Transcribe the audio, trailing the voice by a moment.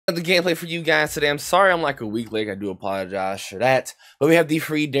The gameplay for you guys today. I'm sorry I'm like a week late. I do apologize for that. But we have the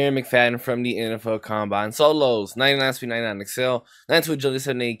free Darren Mcfadden from the NFL Combine. Solos, 99 speed, 99 excel, 92 agility,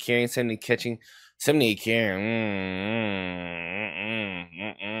 78 carrying, 70 catching, 78 carrying.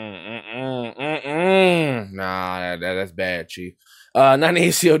 Nah, that's bad, Chief.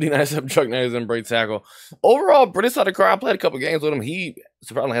 98 COD, 97 truck, 97 break tackle. Overall, pretty solid car. I played a couple games with him. He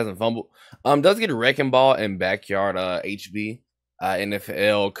surprisingly hasn't fumbled. Does get a wrecking ball and backyard HB.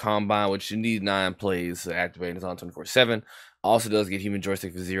 NFL Combine, which you need 9 plays to activate. It's on 24/7. Also does get human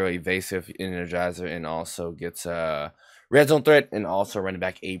joystick for 0, evasive, energizer, and also gets red zone threat and also running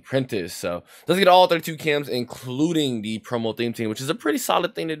back apprentice. So does get all 32 chems, including the promo theme team, which is a pretty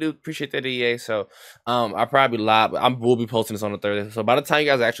solid thing to do. Appreciate that, EA. So I'll probably be live. I will be posting this on the Thursday. So by the time you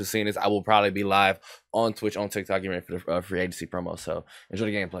guys are actually seeing this, I will probably be live on Twitch, on TikTok, getting ready for the free agency promo. So enjoy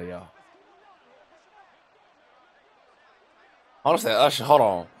the gameplay, y'all. Hold on, Usher, hold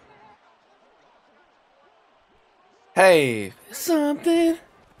on. Hey, something.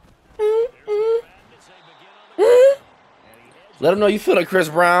 Let him know you feel like Chris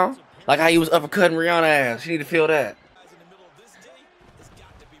Brown. Like how he was uppercutting Rihanna's ass. You need to feel that.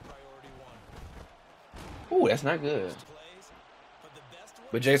 Ooh, that's not good.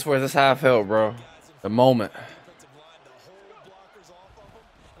 But Jay Swears, that's how I felt, bro. The moment.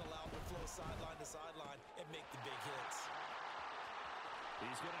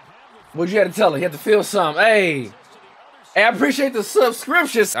 What you had to tell him? You had to feel something. Hey, I appreciate the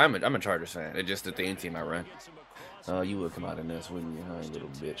subscriptions. I'm a Chargers fan. It's just the theme team I run. You would come out in this, wouldn't you, huh, you little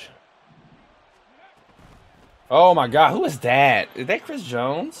bitch? Oh my God, who is that? Is that Chris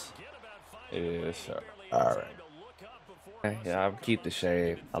Jones? It is. Sir. All right. Yeah, I'll keep the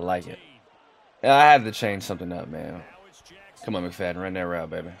shade. I like it. Yeah, I had to change something up, man. Come on, McFadden, run that route,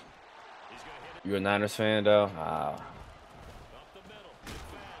 baby. You a Niners fan, though?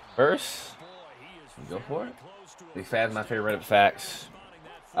 First, go for it. McFadden's my favorite Reddit facts.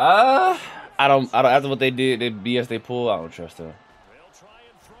 I don't. After what they did, the BS they pulled, I don't trust them.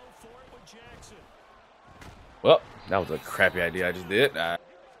 Well, that was a crappy idea I just did.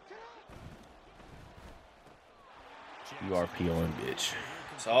 You RPOing, bitch.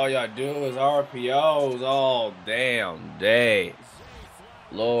 So all y'all do is RPOs all damn day.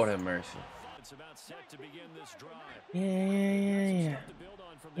 Lord have mercy. Yeah.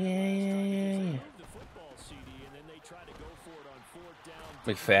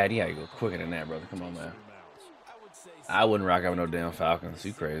 McFadden, you gotta go quicker than that, brother. Come on, man. I wouldn't rock out with no damn Falcons.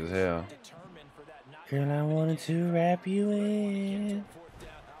 You crazy as hell. Girl, I wanted to wrap you in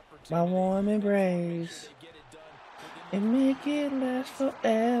my warm embrace and make it last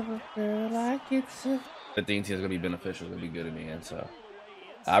forever, girl. I get so. The theme team is gonna be beneficial. It's gonna be good in the end. So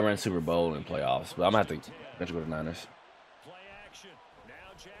I ran Super Bowl and playoffs, but I'm gonna have to eventually go to Niners.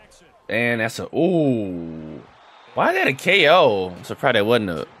 And that's a ooh. Why is that a KO? I'm surprised that wasn't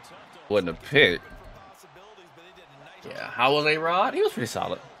a pick. Yeah, how was A-Rod? He was pretty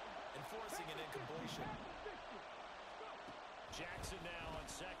solid.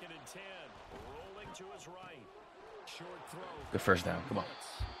 Good first down. Come on.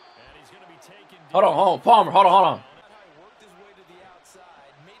 Hold on, Palmer. Hold on.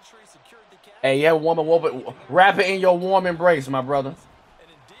 Hey, you have a warm, wrap it in your warm embrace, my brother.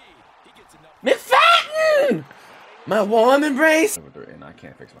 McFadden! My warm embrace. And I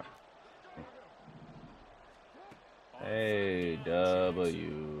can't fix mine. Hey,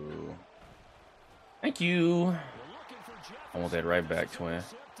 W. Thank you. I want that right back, twin.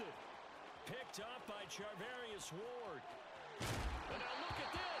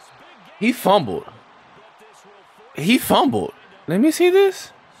 He fumbled. Let me see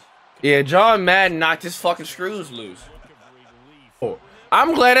this. Yeah, John Madden knocked his fucking screws loose.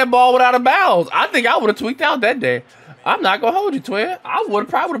 I'm glad that ball went out of bounds. I think I would have tweaked out that day. I'm not gonna hold you, twin. I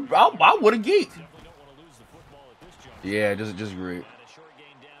would have geeked. Yeah, just great.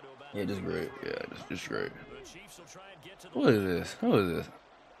 Yeah, just great. Yeah, just great. Who is this?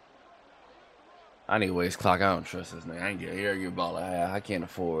 I need to waste clock. I don't trust this nigga. I ain't get here. Get ball. I can't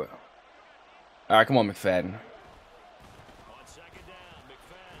afford it. All right, come on, McFadden.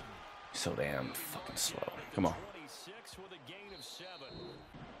 So damn fucking slow. Come on.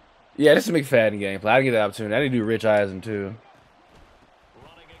 Yeah, this is a McFadden gameplay. I didn't get the opportunity. I didn't do Rich Eisen too.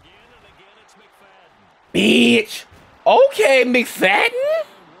 Bitch. Okay, McFadden.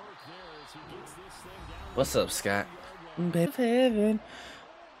 What's up, Scott? Baby,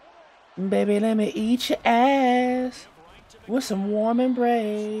 let me eat your ass with some warm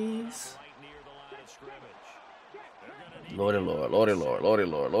embrace. Lordy Lord, Lordy Lord, Lordy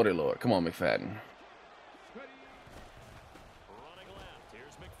Lord, Lordy Lord. Come on, McFadden.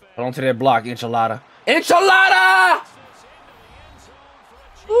 Hold on to that block, enchilada. Enchilada!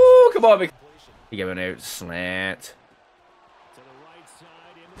 Ooh, come on, big. He got me there slant.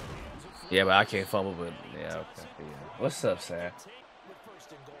 Yeah, but I can't fumble, but yeah, okay. Yeah. What's up, Sam?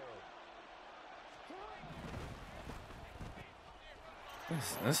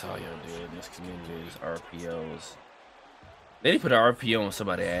 That's all y'all do in this community is RPOs. They need to put an RPO on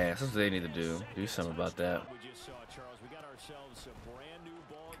somebody's ass. That's what they need to do. Do something about that.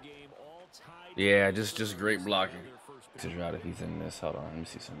 Yeah, just great blocking. To try if he's in this. Hold on, let me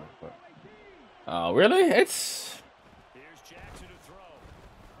see something real quick. Oh, really? It's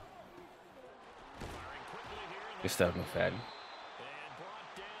good stuff, Mcfadden.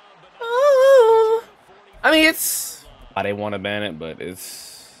 I mean, it's why they want to ban it, but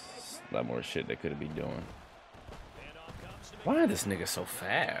it's a lot more shit they could be doing. Why is this nigga so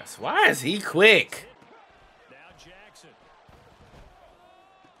fast? Why is he quick?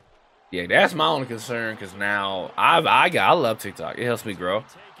 Yeah, that's my only concern because now I love TikTok. It helps me grow,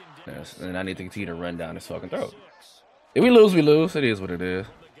 yes, and I need to continue to run down this fucking throat. If we lose, we lose. It is what it is.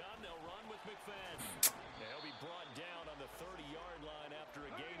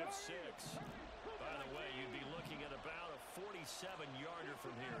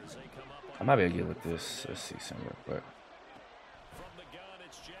 I might be able to get with this. Let's see something real quick.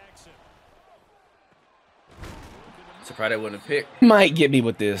 Surprised I wouldn't have picked. Might get me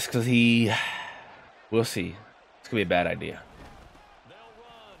with this because he. We'll see. It's gonna be a bad idea.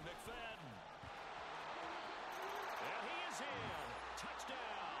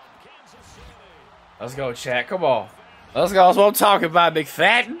 Let's go, chat. Come on. Let's go. That's what I'm talking about,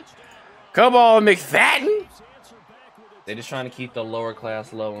 McFadden. Come on, McFadden. They're just trying to keep the lower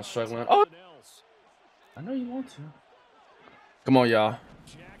class low and struggling. Oh, I know you want to. Come on, y'all.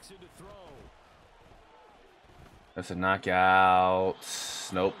 That's a knockout.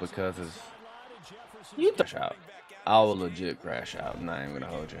 Nope, because it's you crash out. I will legit crash out. I'm not even gonna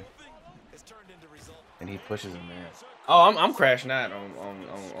hold you. And he pushes him in. Oh, I'm crashing out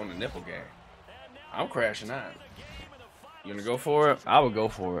on the nipple game. I'm crashing out. You gonna go for it? I would go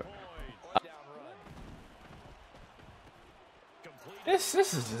for it.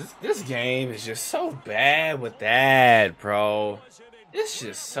 This game is just so bad with that, bro. It's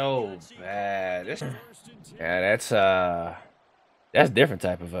just so bad. Yeah, that's different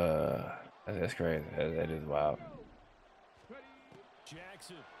type of that's crazy. That is wild.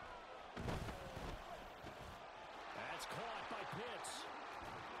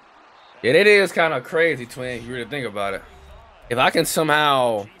 Yeah, it is kind of crazy, twin. If you really think about it. If I can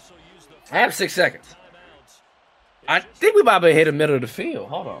somehow have 6 seconds. I think we might be hit the middle of the field.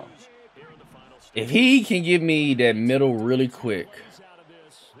 Hold on. If he can give me that middle really quick.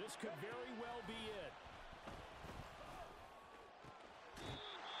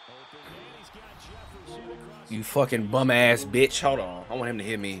 You fucking bum ass bitch. Hold on. I want him to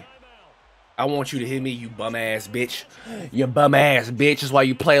hit me. I want you to hit me, you bum ass bitch. You bum ass bitch is why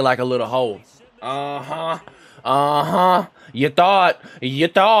you play like a little hoe. Uh-huh. Uh-huh. You thought.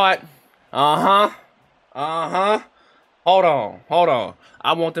 Uh-huh. Uh-huh. Hold on.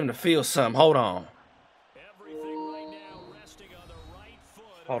 I want them to feel something. Hold on.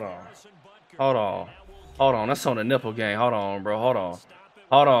 That's on the nipple game. Hold on, bro. Hold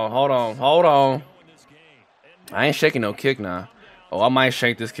on. I ain't shaking no kick now. Oh, I might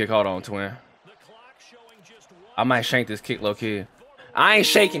shank this kick. Hold on, twin. I might shank this kick low key. I ain't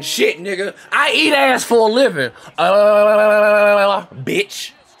shaking shit, nigga. I eat ass for a living.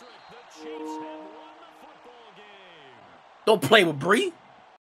 Bitch. Don't play with Bree.